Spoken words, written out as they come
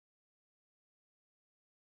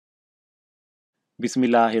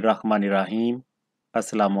बिस्मिल्लाहिर्रहमानिर्रहीम।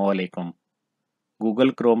 अस्सलामुअलैकुम। Google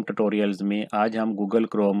Chrome tutorials में आज हम गूगल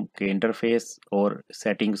क्रोम के इंटरफेस और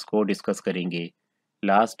सेटिंग्स को डिस्कस करेंगे।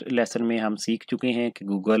 लास्ट लेसन में हम सीख चुके हैं कि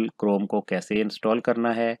गूगल क्रोम को कैसे इंस्टॉल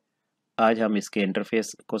करना है। आज हम इसके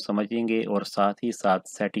इंटरफेस को समझेंगे और साथ ही साथ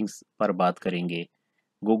सेटिंग्स पर बात करेंगे।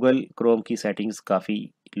 गूगल क्रोम की सेटिंग्स काफ़ी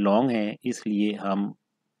लॉन्ग हैं, इसलिए हम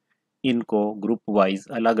इनको ग्रुप वाइज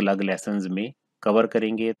अलग अलग लेसन्स में कवर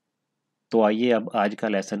करेंगे। तो आइए अब आज का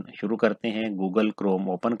लेसन शुरू करते हैं। गूगल क्रोम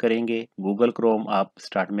ओपन करेंगे। गूगल क्रोम आप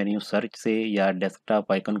स्टार्ट मेन्यू सर्च से या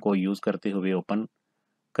डेस्कटॉप आइकन को यूज़ करते हुए ओपन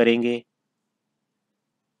करेंगे।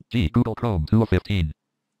 G Google Chrome 2 of 15.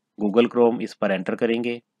 Google Chrome इस पर एंटर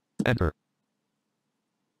करेंगे। Enter.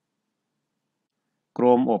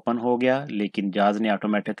 क्रोम ओपन हो गया, लेकिन जाज ने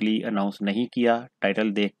ऑटोमेटिकली अनाउंस नहीं किया।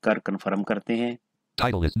 टाइटल देखकर कंफर्म करते हैं।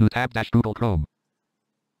 Title is New Tab dash Google Chrome.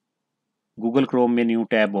 Google Chrome में न्यू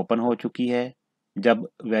टैब ओपन हो चुकी है। जब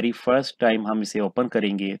वेरी फर्स्ट टाइम हम इसे ओपन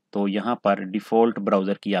करेंगे तो यहाँ पर डिफ़ॉल्ट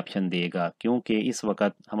ब्राउज़र की ऑप्शन देगा, क्योंकि इस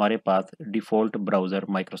वक्त हमारे पास डिफ़ॉल्ट ब्राउज़र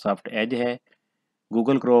माइक्रोसॉफ्ट एज है।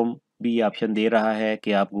 गूगल क्रोम भी ऑप्शन दे रहा है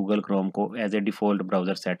कि आप गूगल क्रोम को as a default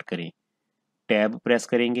browser set करें। टैब प्रेस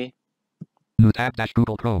करेंगे। New Tab dash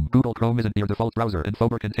Google Chrome. Google Chrome isn't your default browser.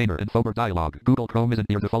 Infomer container. Infomer dialog. Google Chrome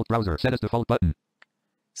isn't your default browser. Set as default button.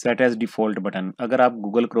 Set as default button. अगर आप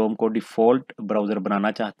Google Chrome को default browser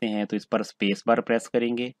बनाना चाहते हैं तो इस पर space bar press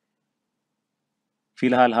करेंगे।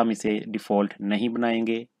 फिलहाल हम इसे डिफ़ॉल्ट नहीं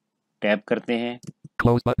बनाएंगे। टैब करते हैं।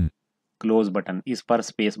 Close button. क्लोज बटन, इस पर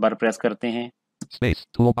स्पेस बार प्रेस करते हैं। Space.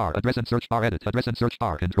 Toolbar. Address and search bar. Edit. Address and search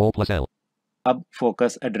bar. Control plus L. अब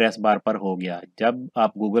फोकस एड्रेस बार पर हो गया। जब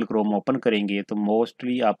आप गूगल क्रोम ओपन करेंगे तो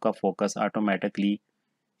मोस्टली आपका focus automatically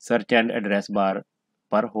search and address bar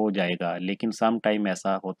पर हो जाएगा, लेकिन सम टाइम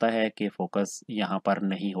ऐसा होता है कि फोकस यहाँ पर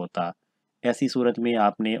नहीं होता। ऐसी सूरत में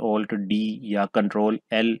आपने ऑल्ट डी या कंट्रोल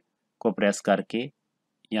एल को प्रेस करके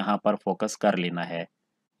यहाँ पर फोकस कर लेना है।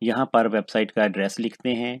 यहाँ पर वेबसाइट का एड्रेस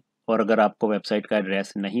लिखते हैं, और अगर आपको वेबसाइट का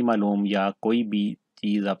एड्रेस नहीं मालूम या कोई भी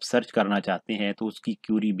चीज़ आप सर्च करना चाहते हैं तो उसकी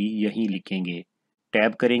क्यूरी भी यहीं लिखेंगे।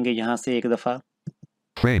 टैब करेंगे यहाँ से एक दफ़ा।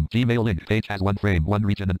 Frame. Gmail link. Page has one frame, one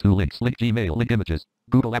region and 2 links. Link Gmail. Link images.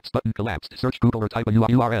 Google Apps button collapsed. Search Google or type a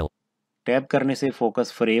URL. Tab करने से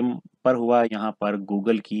फोकस फ्रेम पर हुआ। यहाँ पर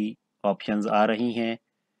गूगल की ऑप्शंस आ रही हैं।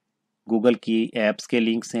 गूगल की ऐप्स के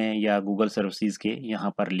लिंक्स हैं या गूगल सर्विसेज के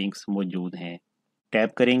यहाँ पर लिंक्स मौजूद हैं।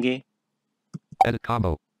 टैब करेंगे। Edit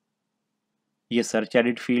combo. ये सर्च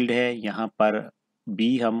एडिट फील्ड है। यहाँ पर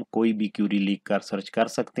भी हम कोई भी क्यूरी लिख कर सर्च कर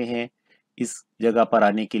सकते हैं। इस जगह पर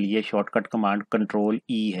आने के लिए शॉर्टकट कमांड कंट्रोल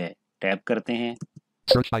ई है। टैब करते हैं।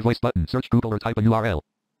 Search by voice button. Search Google or type a URL.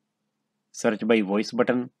 Search by voice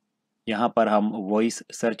button, यहाँ पर हम वॉइस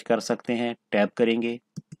सर्च कर सकते हैं। टैब करेंगे।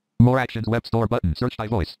 More actions. Web store button. Search by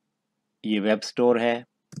voice. ये वेब स्टोर है।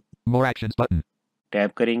 More actions button.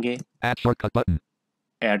 टैब करेंगे। Add shortcut button.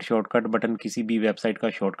 Add shortcut button, किसी भी वेबसाइट का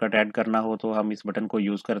शॉर्टकट ऐड करना हो तो हम इस बटन को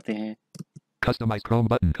यूज़ करते हैं। Customize Chrome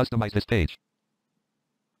button. Customize this page.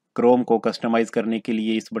 Chrome को कस्टमाइज करने के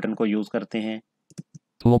लिए इस बटन को यूज़ करते हैं।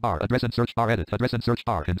 Toolbar. Address and search bar. Edit. Address and search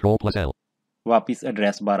bar. Control plus L. वापिस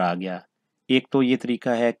एड्रेस बार आ गया। एक तो ये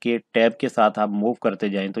तरीका है कि टैब के साथ आप मूव करते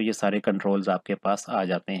जाएं तो ये सारे कंट्रोल्स आपके पास आ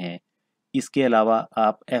जाते हैं। इसके अलावा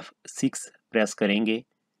आप F6 प्रेस करेंगे।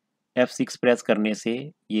 F6 प्रेस करने से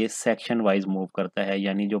ये सेक्शन वाइज मूव करता है,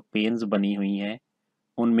 यानी जो पेन्स बनी हुई हैं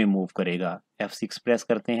उनमें मूव करेगा। F6 प्रेस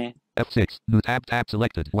करते हैं। F6. New tab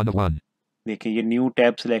selected. 1 of 1. देखिए ये न्यू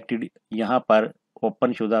टैब सिलेक्टेड। यहाँ पर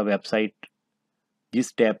ओपन शुदा वेबसाइट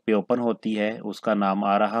जिस टैब पे ओपन होती है उसका नाम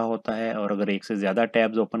आ रहा होता है, और अगर एक से ज़्यादा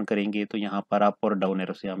टैब्स ओपन करेंगे तो यहाँ पर अप और डाउन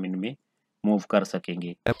एरो से हम इनमें मूव कर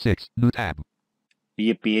सकेंगे। F6. New tab.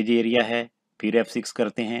 ये पेज एरिया है। फिर F6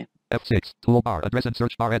 करते हैं। F6. Toolbar. Address and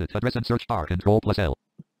search bar. Edit. Address and search bar. Control plus L.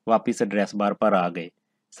 वापिस एड्रेस बार पर आ गए।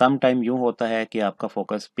 सम टाइम यूँ होता है कि आपका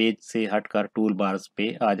फोकस पेज से हटकर टूल बार्स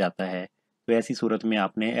पे आ जाता है, तो ऐसी सूरत में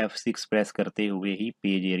आपने F6 प्रेस करते हुए ही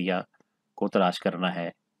पेज एरिया को तलाश करना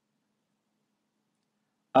है।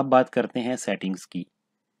 अब बात करते हैं सेटिंग्स की।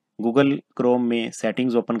 गूगल क्रोम में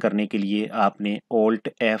सेटिंग्स ओपन करने के लिए आपने Alt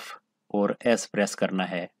F और S प्रेस करना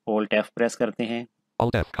है। Alt F प्रेस करते हैं।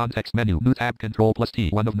 Alt F. Context menu. New tab. Control plus T.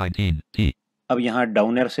 1 of 19. T. अब यहाँ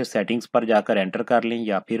डाउन एरो से सेटिंग्स पर जाकर एंटर कर लें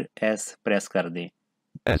या फिर S प्रेस कर दें।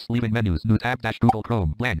 S. Leaving menus. New tab dash Google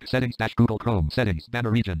Chrome. Blank. Settings dash Google Chrome. Settings.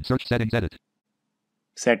 Banner region. Search settings edit.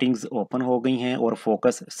 Settings open हो गई हैं और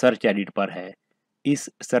फोकस सर्च एडिट पर है। इस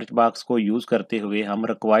सर्च बॉक्स को यूज़ करते हुए हम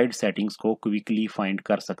रिक्वायर्ड सेटिंग्स को क्विकली फाइंड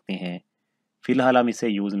कर सकते हैं। फिलहाल हम इसे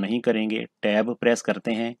यूज़ नहीं करेंगे। टैब प्रेस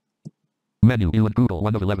करते हैं। Menu. You and Google.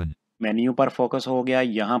 1 of 11. Menu पर फोकस हो गया।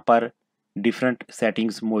 यहाँ पर डिफरेंट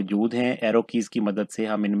सेटिंग्स मौजूद हैं। एरो कीज़ की मदद से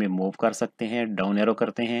हम इनमें मूव कर सकते हैं। डाउन एरो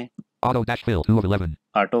करते हैं, Auto dash fill 2 of 11.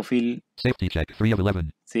 Auto fill, Safety check 3 of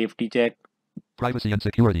 11. Safety check, Privacy and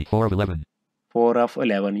security 4 of 11. 4 of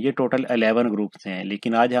 11। ये टोटल 11 ग्रुप्स हैं,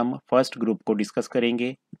 लेकिन आज हम फर्स्ट ग्रुप को डिस्कस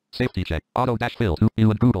करेंगे, Safety check. Auto dash fill 2. You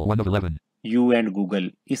and Google 1 of 11. You and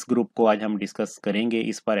Google. इस group को आज हम डिस्कस करेंगे।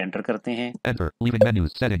 इस पर एंटर करते हैं Enter. Leaving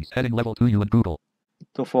menus. Settings. Heading level 2 You and Google.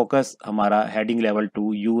 तो फोकस हमारा heading level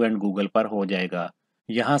 2 you and Google पर हो जाएगा।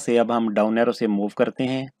 यहाँ से अब हम डाउन एरो से मूव करते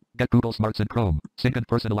हैं। Get Google Smarts in Chrome. Sync and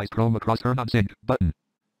personalize Chrome across. Turn on sync button.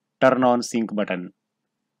 Turn on sink button,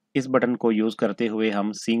 इस बटन को यूज़ करते हुए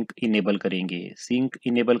हम सिंक इनेबल करेंगे। सिंक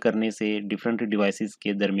इनेबल करने से डिफरेंट डिवाइसेस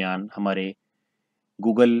के दरमियान हमारे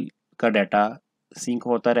गूगल का डाटा सिंक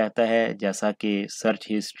होता रहता है, जैसा कि सर्च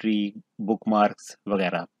हिस्ट्री, बुकमार्क्स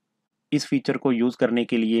वगैरह। इस फीचर को यूज़ करने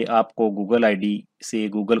के लिए आपको गूगल आईडी से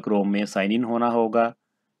गूगल क्रोम में साइन इन होना होगा।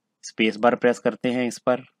 स्पेस बार प्रेस करते हैं इस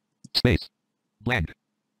पर। Space. Blank.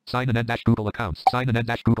 Sign in and dash Google accounts. Sign in and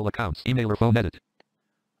dash Google accounts. Email or phone edit.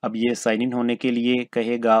 अब ये साइन इन होने के लिए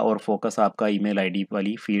कहेगा और फोकस आपका ईमेल आईडी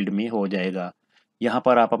वाली फील्ड में हो जाएगा। यहाँ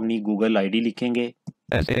पर आप अपनी गूगल आईडी लिखेंगे,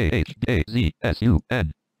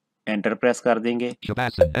 SAHJZSUN. एंटर प्रेस कर देंगे।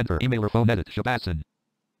 Shabasan. Enter. Email or phone edit. Shabasan.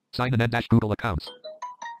 Sign in and dash Google accounts.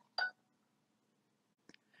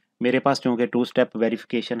 मेरे पास चूँकि 2 स्टेप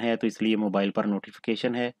वेरिफिकेशन है तो इसलिए मोबाइल पर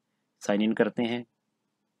नोटिफिकेशन है। साइन इन करते हैं।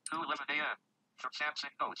 2:11 a.m. From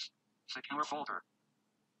Samsung Notes. Secure folder.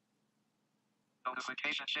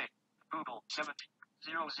 Notification check. Google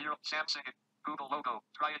 7000 Samsung. Google logo.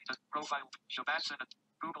 Trying to profile. Shabasan.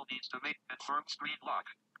 Google needs to make confirm screen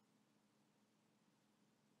lock.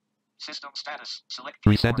 System status.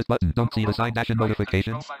 Select. Resend this button. Don't see the sign dash in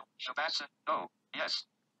notifications. Shabasan. No. Yes.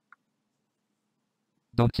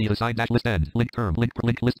 Don't see the sign dash list end. Link term.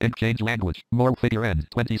 Link list end. Change language. More figure end.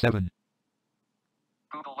 27.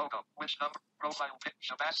 Google logo. Which number? Profile pic.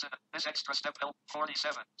 Shabasan. This extra step help.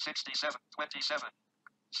 47. 67. 27.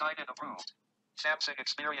 Sign in approved. Samsung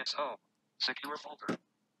Experience Home. Secure folder.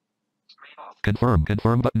 Screen off. Confirm.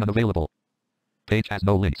 Confirm button unavailable. Page has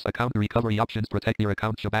no links. Account recovery options. Protect your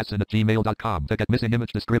account. Shabasan at gmail.com. To get missing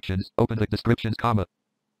image descriptions. Open the descriptions, comma.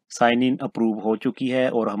 Sign in approve हो चुकी है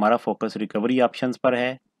और हमारा focus recovery options पर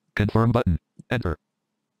है। Confirm button. Enter.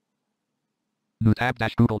 New tab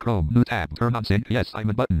dash Google Chrome. New tab. Turn on sync. Yes, I'm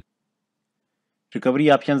in button. Recovery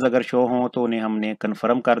options अगर show हों तो उन्हें हमने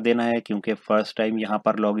कन्फर्म कर देना है, क्योंकि फर्स्ट टाइम यहाँ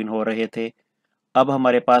पर लॉगिन हो रहे थे। अब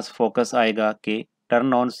हमारे पास फोकस आएगा कि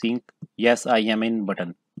turn on sink yes I am in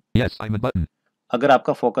button. Yes, I'm in button. अगर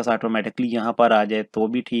आपका फोकस ऑटोमेटिकली यहाँ पर आ जाए तो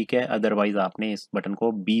भी ठीक है, अदरवाइज आपने इस बटन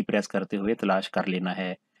को बी प्रेस करते हुए तलाश कर लेना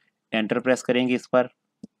है। एंटर प्रेस करेंगे इस पर।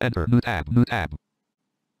 Enter. New tab. New tab.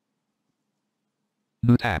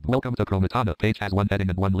 New tab. Welcome to Chromatana. Page has one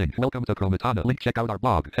heading and one link. Welcome to Chromatana. Link. Check out our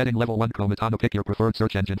blog. Heading level 1 Chromatana. Pick your preferred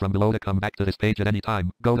search engine from below to come back to this page at any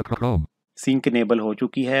time. Go to Chrome. Sink enable हो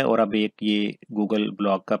चुकी है और अब एक ये Google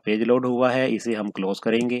blog का page load हुआ है, इसे हम क्लोज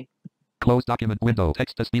करेंगे। Close document window.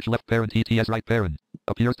 Text to speech left parent ETS right parent.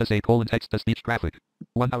 Appears to say text to speech graphic.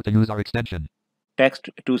 1 how to use our extension. Text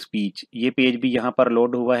to speech, ये page भी यहाँ पर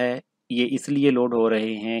लोड हुआ है। ये इसलिए लोड हो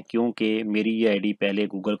रहे हैं क्योंकि मेरी ये आईडी पहले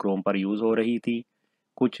गूगल क्रोम पर यूज़ हो रही थी।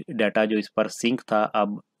 कुछ डाटा जो इस पर सिंक था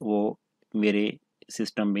अब वो मेरे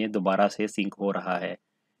सिस्टम में दोबारा से सिंक हो रहा है।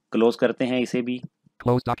 क्लोज करते हैं इसे भी।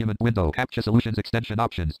 Close document window. Capture solutions extension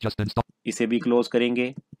options. Just install. इसे भी क्लोज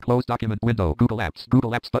करेंगे। Close document window. Google Apps.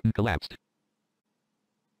 Google Apps button collapsed.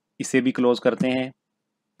 इसे भी क्लोज करते हैं।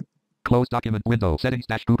 Close document window. Settings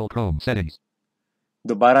dash Google Chrome. Settings.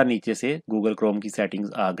 दोबारा नीचे से गूगल क्रोम की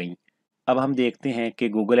सेटिंग्स आ गई। अब हम देखते हैं कि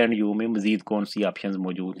गूगल एंड यू में मजीद कौन सी ऑप्शंस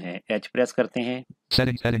मौजूद हैं। एच प्रेस करते हैं।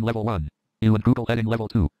 Settings heading level 1. You and Google heading level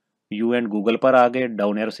 2. You and Google पर आ गए।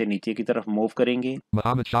 डाउन एरो से नीचे की तरफ मूव करेंगे।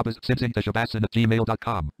 Mohammed Shabazz. Simpsing to Shabasan at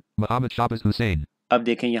gmail.com. Mohammed Shabazz Hussein. अब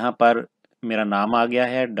देखें यहाँ पर मेरा नाम आ गया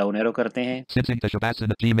है। डाउन एरो करते हैं Simpsing to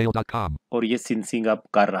Shabasan at gmail.com. और ये सिंसिंग अब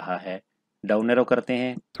कर रहा है। डाउन एरो करते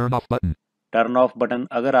हैं। Turn off button. Turn off button,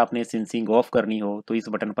 अगर आपने सिंसिंग ऑफ करनी हो तो इस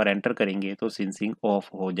बटन पर एंटर करेंगे तो सिंसिंग ऑफ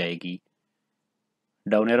हो जाएगी।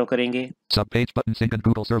 डाउन एरो करेंगे। Subpage button sync and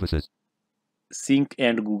Google services. Sink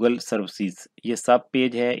and Google services, ये सब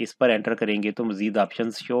पेज है, इस पर एंटर करेंगे तो मजीद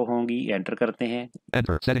ऑप्शंस शो होंगी। एंटर करते हैं।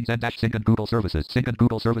 Enter. Settings and dash sync and Google services. Sync and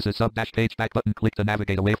Google services sub dash page back button. Click to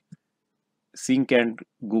navigate away. Sink and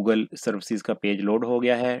Google services का पेज लोड हो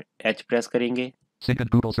गया है। H press करेंगे। Sync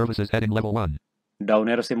and Google services heading level 1. Down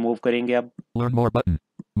arrow से move करेंगे अब। Learn more button.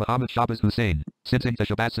 Mohammed Shabazz Hussein. Simpsing to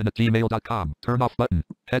Shabasan at gmail.com. Turn off button.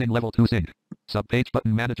 Heading level 2 sync. Subpage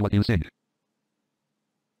button manage what you sync.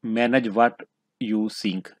 Manage what you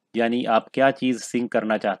sink, यानी आप क्या चीज़ sink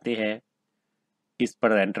करना चाहते हैं इस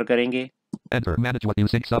पर एंटर करेंगे। Enter. Manage what you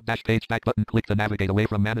sync sub dash page back button. Click to navigate away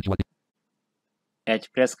from manage what. H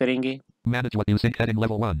press करेंगे। Manage what you sync heading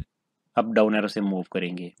level 1. अब डाउन एरो से मूव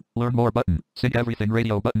करेंगे। Learn more button. Sync everything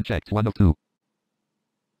radio button checked 1 of 2.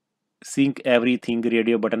 Sink everything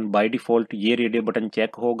radio button by default ये radio button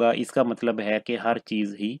check होगा, इसका मतलब है कि हर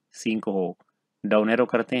चीज़ ही सिंक हो। डाउन एरो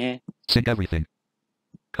करते हैं। Sync everything.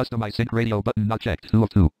 Customize sync radio button not checked 2 of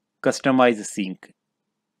 2. Customise sink,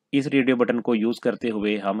 इस रेडियो बटन को यूज़ करते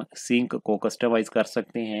हुए हम सिंक को कस्टमाइज कर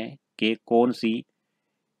सकते हैं कि कौन सी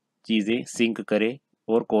चीज़ें सिंक करे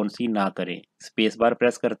और कौन सी ना करे। स्पेस बार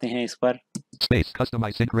प्रेस करते हैं इस पर। Space.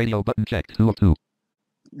 Customize sync radio button checked 2 of 2.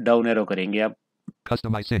 Down arrow करेंगे अब।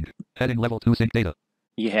 Customize sync. Heading level 2 sync data.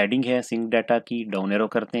 ये हेडिंग है सिंक डाटा की। डाउन एरो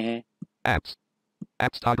करते हैं। Apps.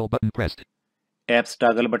 Apps toggle button pressed. Apps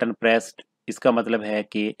toggle button pressed, इसका मतलब है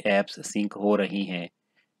कि एप्स सिंक हो रही हैं।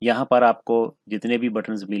 यहाँ पर आपको जितने भी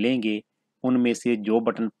बटन्स मिलेंगे उनमें से जो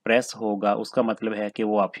बटन प्रेस होगा उसका मतलब है कि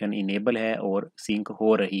वो ऑप्शन इनेबल है और सिंक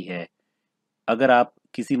हो रही है। अगर आप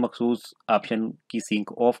किसी मखसूस ऑप्शन की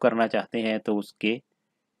सिंक ऑफ करना चाहते हैं तो उसके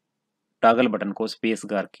टॉगल बटन को स्पेस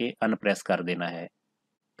करके अनप्रेस कर देना है।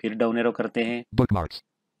 फिर डाउन एरो करते हैं। Bookmarks.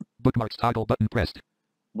 Bookmarks toggle button pressed.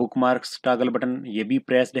 Bookmarks toggle button ये भी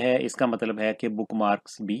प्रेस्ड है, इसका मतलब है कि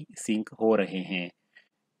बुकमार्क्स भी सिंक हो रहे हैं।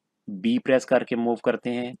 बी प्रेस करके मूव करते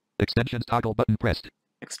हैं। Extensions toggle button pressed.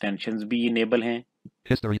 Extensions भी इनेबल हैं।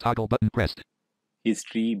 History toggle button pressed.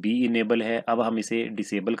 History भी इनेबल है। अब हम इसे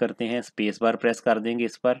डिसेबल करते हैं। स्पेस बार प्रेस कर देंगे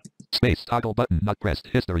इस पर। Space toggle button not pressed.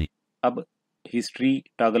 History. अब history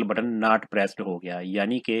toggle button not pressed हो गया,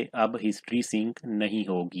 यानी कि अब हिस्ट्री सिंक नहीं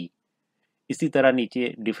होगी। इसी तरह नीचे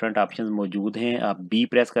डिफरेंट ऑप्शंस मौजूद हैं। आप बी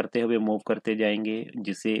प्रेस करते हुए मूव करते जाएंगे।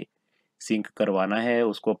 जिसे सिंक करवाना है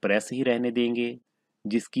उसको प्रेस ही रहने देंगे,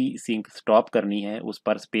 जिसकी सिंक स्टॉप करनी है उस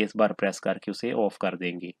पर स्पेस बार प्रेस करके उसे ऑफ कर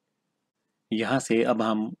देंगे। यहाँ से अब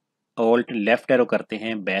हम ऑल्ट लेफ्ट एरो करते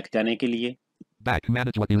हैं बैक जाने के लिए। Back.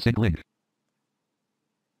 Manage what you sync link.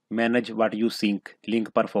 Manage what you sink link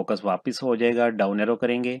पर फोकस वापस हो जाएगा। डाउन एरो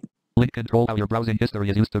करेंगे। Link control how your browsing history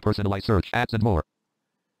is used to personalize search ads and more.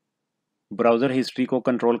 Browser history को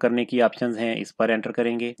control करने की options हैं, इस पर एंटर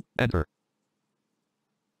करेंगे। Enter.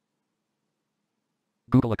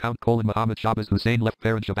 Google account Mohammed Shabazz Hussein left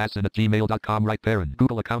parent Shabazz at gmail.com right parent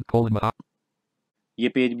Google account Mohammed. ये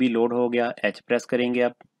page भी load हो गया। एच प्रेस करेंगे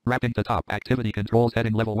अब। Wrapping to top activity controls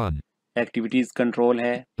heading level 1. Activities control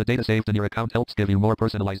है। The data saved in your account helps give you more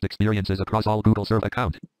personalized experiences across all Google Serve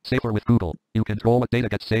account. Safer with Google. You control what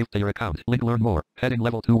data gets saved to your account. Link learn more. Heading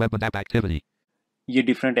level 2 web and app activity. ये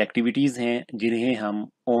different activities हैं जिन्हें हम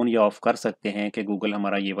on या of कर सकते हैं कि Google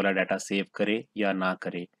हमारा ये वाला डाटा सेव करे या ना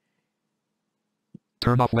करे।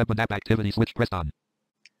 Turn off web and app activity switch pressed on.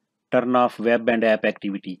 Turn off web and app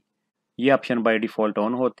activity, ये ऑप्शन बाय डिफ़ॉल्ट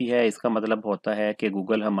ऑन होती है। इसका मतलब होता है कि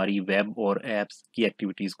गूगल हमारी वेब और ऐप्स की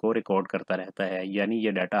एक्टिविटीज़ को रिकॉर्ड करता रहता है, यानी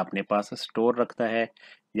ये डाटा अपने पास स्टोर रखता है।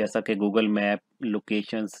 जैसा कि गूगल मैप,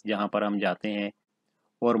 लोकेशंस जहाँ पर हम जाते हैं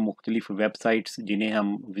और मुख्तलिफ वेबसाइट्स जिन्हें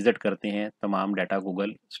हम विज़िट करते हैं, तमाम डाटा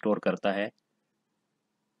गूगल स्टोर करता है।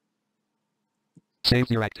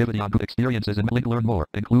 Saves your activity on Google experiences and link learn more.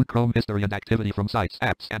 Include Chrome history and activity from sites,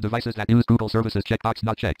 apps, and devices that use Google services checkbox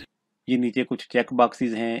not checked. ये नीचे कुछ check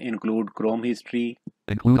boxes हैं। Include Chrome history,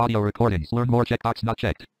 Include audio recordings, learn more checkbox not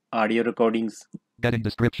checked. Audio recordings. Getting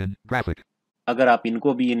description, graphic. अगर आप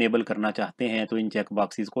इनको भी enable करना चाहते हैं तो इन चेक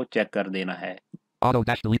बॉक्सेस को चेक कर देना है। Auto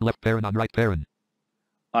dash delete left parent on right parent.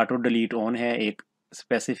 Auto delete on है, एक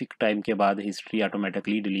स्पेसिफिक टाइम के बाद हिस्ट्री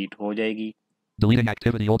ऑटोमेटिकली डिलीट हो जाएगी। Deleting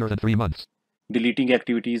activity older than 3 months. Deleting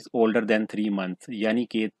activities older than 3 months, यानी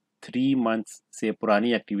कि 3 मंथ्स से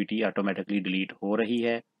पुरानी एक्टिविटी ऑटोमेटिकली डिलीट हो रही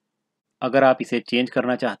है। अगर आप इसे चेंज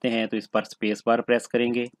करना चाहते हैं तो इस पर स्पेस बार प्रेस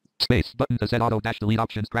करेंगे। Space button to set auto dash delete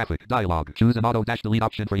options graphic dialog. Choose an auto dash delete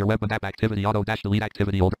option for your web and app activity. Auto dash delete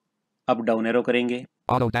activity older. अब down arrow करेंगे।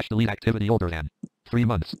 Auto dash delete activity older than 3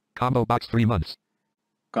 months. Combo box 3 months.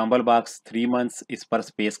 कॉम्बल box 3 months, इस पर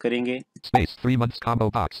space करेंगे। Space 3 months combo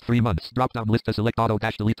box 3 months. Drop down list to select auto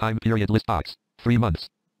dash delete time period list box 3 months.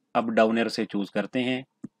 अब down arrow से choose करते हैं।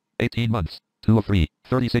 18 months. 2 of 3.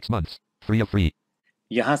 36 months. 3 of 3.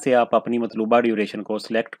 यहाँ से आप अपनी मतलूबा ड्यूरेशन को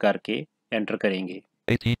सिलेक्ट करके एंटर करेंगे।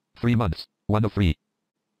 18. 3 months. 1 of 3.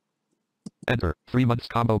 Enter. 3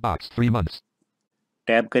 months combo box 3 months.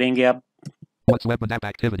 Tab करेंगे अब। What's web and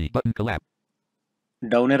app activity button collab.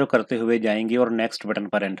 Down arrow करते हुए जाएंगे और नेक्स्ट बटन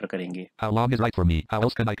पर एंटर करेंगे। How long is right for me? How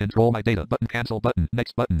else can I control my data? Button cancel button.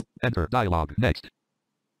 Next button. Enter. Dialog. Next.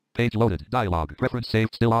 Page loaded. Dialog. Preference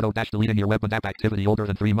saved. Still auto dash deleting your web and app activity older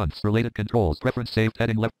than 3 months. Related controls. Preference saved.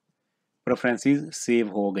 Heading left. Preferences save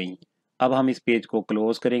हो गई। अब हम इस page को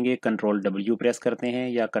close करेंगे, control W press करते हैं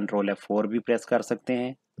या कंट्रोल F4 भी प्रेस कर सकते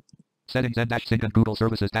हैं। Settings and dash sync and Google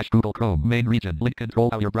services dash Google Chrome main region link control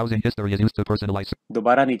how your browsing history is used to personalize.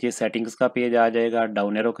 दोबारा नीचे सेटिंग्स का पेज आ जाएगा,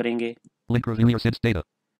 डाउन एरो करेंगे। Link review your sync data.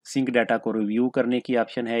 Sink data को review करने की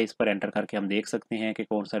option है, इस पर एंटर करके हम देख सकते हैं कि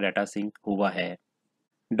कौन सा डाटा सिंक हुआ है।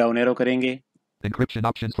 डाउन एरो करेंगे। Encryption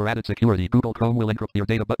options for added security. Google Chrome will encrypt your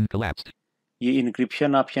data button collapsed. ये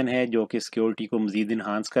इनक्रिप्शन ऑप्शन है जो कि सिक्योरिटी को मजीद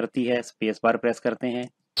इन्हांस करती है। स्पेस बार प्रेस करते हैं।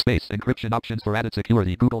 Space encryption options for added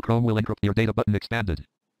security. Google Chrome will encrypt your data button expanded.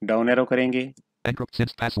 Down arrow करेंगे। Encrypt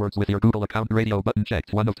sync passwords with your Google account radio button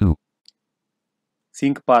checked 1 of 2.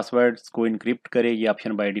 Sink passwords को encrypt करे, ये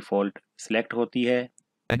option by default select होती है।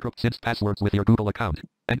 Encrypt sync passwords with your Google account.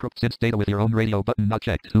 Encrypt sync data with your own radio button not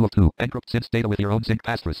checked 2 of 2. Encrypt sync data with your own sync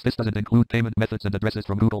passphrase. This doesn't include payment methods and addresses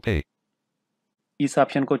from Google Pay. इस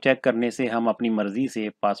option को check करने से हम अपनी मर्जी से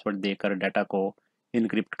password देकर data को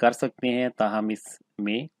इनक्रिप्ट कर सकते हैं, ताहम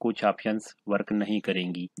इसमें कुछ ऑप्शंस वर्क नहीं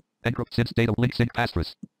करेंगी। Encrypt sync data link sync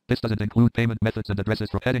passphrase. This doesn't include payment methods and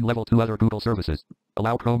addresses from heading level 2 other Google services.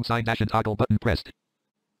 Allow Chrome sign dash and toggle button pressed.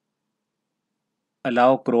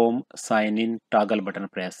 Allow Chrome sign in toggle button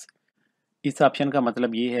press. इस option का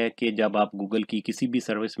मतलब ये है कि जब आप Google की किसी भी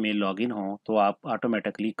सर्विस में लॉगिन हो तो आप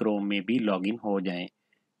ऑटोमेटिकली क्रोम में भी लॉगिन हो जाएं।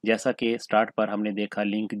 जैसा कि स्टार्ट पर हमने देखा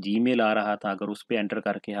लिंक जीमेल आ रहा था, अगर उस पर एंटर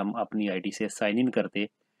करके हम अपनी आईडी से साइन इन करते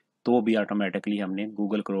तो भी ऑटोमेटिकली हमने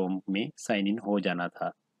गूगल क्रोम में साइन इन हो जाना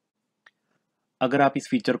था। अगर आप इस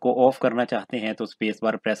फीचर को ऑफ करना चाहते हैं तो स्पेस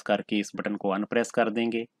बार प्रेस करके इस बटन को अनप्रेस कर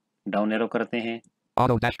देंगे। डाउन एरो करते हैं।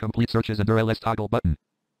 Auto dash complete searches and URLs toggle button.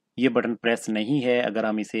 ये बटन प्रेस नहीं है, अगर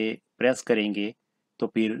हम इसे प्रेस करेंगे तो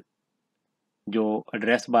फिर जो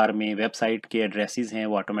एड्रेस बार में वेबसाइट के एड्रेसेस हैं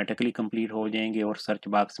वो ऑटोमेटिकली कंप्लीट हो जाएंगे और सर्च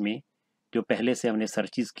बॉक्स में जो पहले से हमने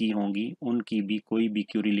सर्चेस की होंगी उनकी भी कोई भी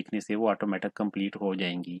क्यूरी लिखने से वो ऑटोमेटिक कंप्लीट हो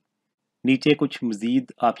जाएंगी। नीचे कुछ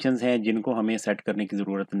मज़ीद ऑप्शंस हैं जिनको हमें सेट करने की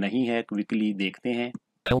ज़रूरत नहीं है, क्विकली देखते हैं।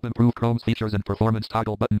 Help improve Chrome's features and performance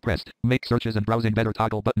toggle button pressed. Make searches and browsing better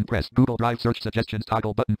toggle button pressed. Google Drive search suggestions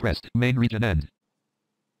toggle button pressed. Main region end.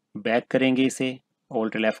 Back करेंगे इसे,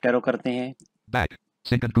 ऑल्ट लेफ्ट एरो करते हैं। Back.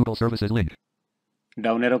 Sync and Google services link.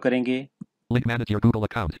 Down arrow करेंगे। Link manage your Google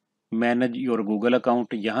account. Manage your Google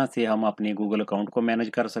account, यहाँ से हम अपने Google account को मैनेज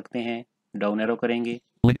कर सकते हैं। डाउन एरो करेंगे।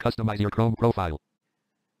 Link customize your Chrome profile.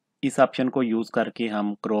 इस ऑप्शन को यूज़ करके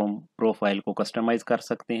हम क्रोम प्रोफाइल को कस्टमाइज़ कर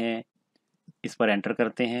सकते हैं। इस पर एंटर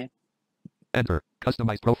करते हैं। Enter.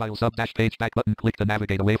 Customize profile sub dash page back button. Click to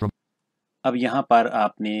navigate away from. अब यहाँ पर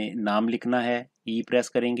आपने नाम लिखना है, ई प्रेस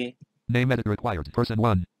करेंगे। Name edit required. Person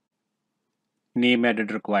 1. Name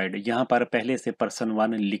edit required, यहाँ पर पहले से पर्सन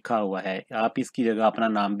 1 लिखा हुआ है, आप इसकी जगह अपना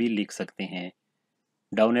नाम भी लिख सकते हैं।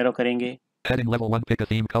 डाउन एरो करेंगे। Heading level 1. Pick a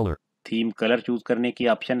theme color. Theme colour choose करने की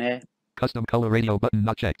ऑप्शन है। Custom color radio button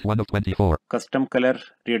not checked 1 of 24. Custom colour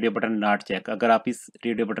radio button not check, अगर आप इस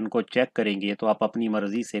रेडियो बटन को चेक करेंगे तो आप अपनी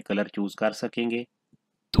मर्जी से कलर चूज कर सकेंगे।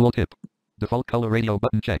 Tooltip. Default color radio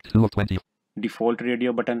button checked 2 of 20. Default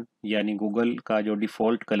radio button यानी गूगल का जो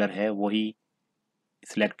डिफ़ॉल्ट कलर है वही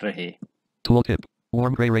सिलेक्ट रहे। Tooltip.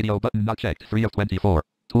 Warm gray radio button not checked 3 of 24.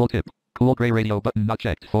 Tooltip. Cool gray radio button not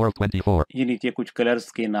checked 4 of 24. ये नीचे कुछ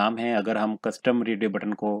कलर्स के नाम हैं, अगर हम कस्टम रेडियो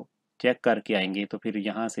बटन को चेक करके आएंगे तो फिर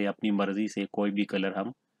यहाँ से अपनी मर्जी से कोई भी कलर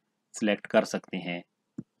हम सिलेक्ट कर सकते हैं।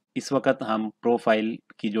 इस वक्त हम प्रोफाइल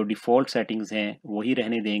की जो डिफ़ॉल्ट सेटिंग्स हैं वही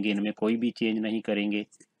रहने देंगे, इनमें कोई भी चेंज नहीं करेंगे।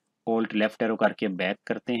 ऑल्ट लेफ्ट एरो करके बैक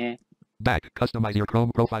करते हैं। Back. Customize your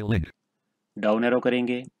Chrome profile link. Down arrow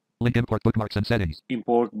करेंगे। Link import bookmarks and settings.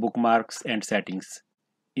 Import bookmarks and settings,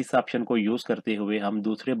 इस ऑप्शन को यूज़ करते हुए हम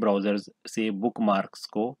दूसरे ब्राउज़र्स से बुकमार्क्स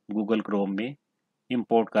को गूगल क्रोम में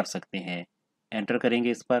इंपोर्ट कर सकते हैं। एंटर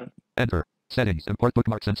करेंगे इस पर। Enter. Settings. Import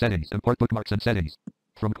bookmarks and settings. Import bookmarks and settings.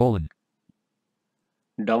 From colon.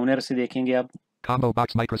 Down arrow से देखेंगे अब। Combo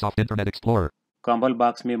box Microsoft Internet Explorer. कॉम्बल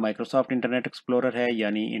box में माइक्रोसॉफ्ट इंटरनेट एक्सप्लोरर है,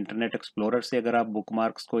 यानी इंटरनेट एक्सप्लोरर से अगर आप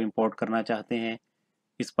बुकमार्क्स को इंपोर्ट करना चाहते हैं,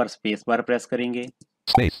 इस पर स्पेस बार प्रेस करेंगे।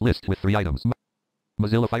 Space list with 3 items.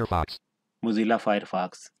 Mozilla Firefox. Mozilla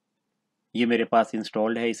Firefox, ये मेरे पास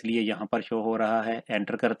इंस्टॉल्ड है इसलिए यहाँ पर शो हो रहा है।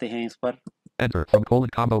 एंटर करते हैं इस पर। Enter. From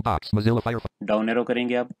colon combo box Mozilla Firefox. Down arrow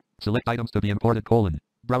करेंगे अब। Select items to be imported colon.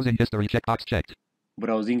 Browsing history checkbox checked.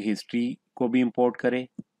 Browsing history को भी इंपोर्ट करें।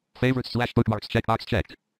 Favorites slash bookmarks checkbox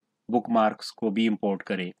checked. Bookmarks को भी इंपोर्ट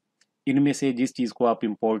करें। इनमें से जिस चीज़ को आप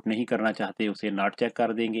इंपोर्ट नहीं करना चाहते उसे नॉट चेक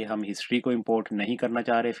कर देंगे। हम हिस्ट्री को इंपोर्ट नहीं करना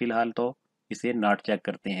चाह रहे फिलहाल, तो इसे नॉट चेक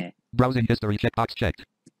करते हैं। Browsing history checkbox checked.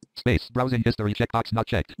 Space. Browsing history checkbox not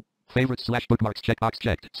checked. Favorites slash bookmarks checkbox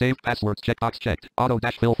checked. Saved passwords checkbox checked. Auto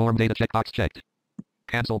dash fill form data checkbox checked.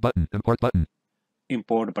 Cancel button. Import button.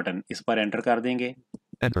 Import button, इस पर enter कर देंगे।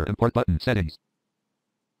 Enter. Import button. Settings.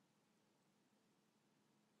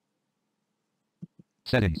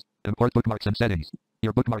 Settings. Import bookmarks and settings.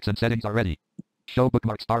 Your bookmarks and settings are ready. Show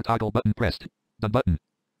bookmarks bar toggle button pressed. Done button.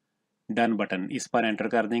 Done button, इस पर enter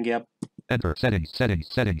कर देंगे आप। Enter. Settings. Settings.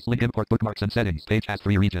 Settings. Link import bookmarks and settings. Page has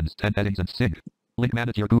 3 regions, 10 headings and sync. Link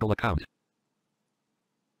manage your Google account.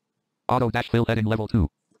 Auto dash fill heading level 2.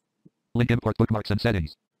 Link import bookmarks and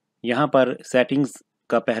settings. यहाँ पर settings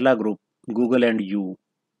का पहला group Google and you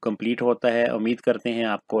complete होता है। उम्मीद करते हैं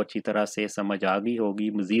आपको अच्छी तरह से समझ आ गई होगी।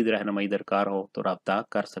 मज़ीद रहनुमाई दरकार हो तो रब्ता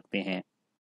कर सकते हैं।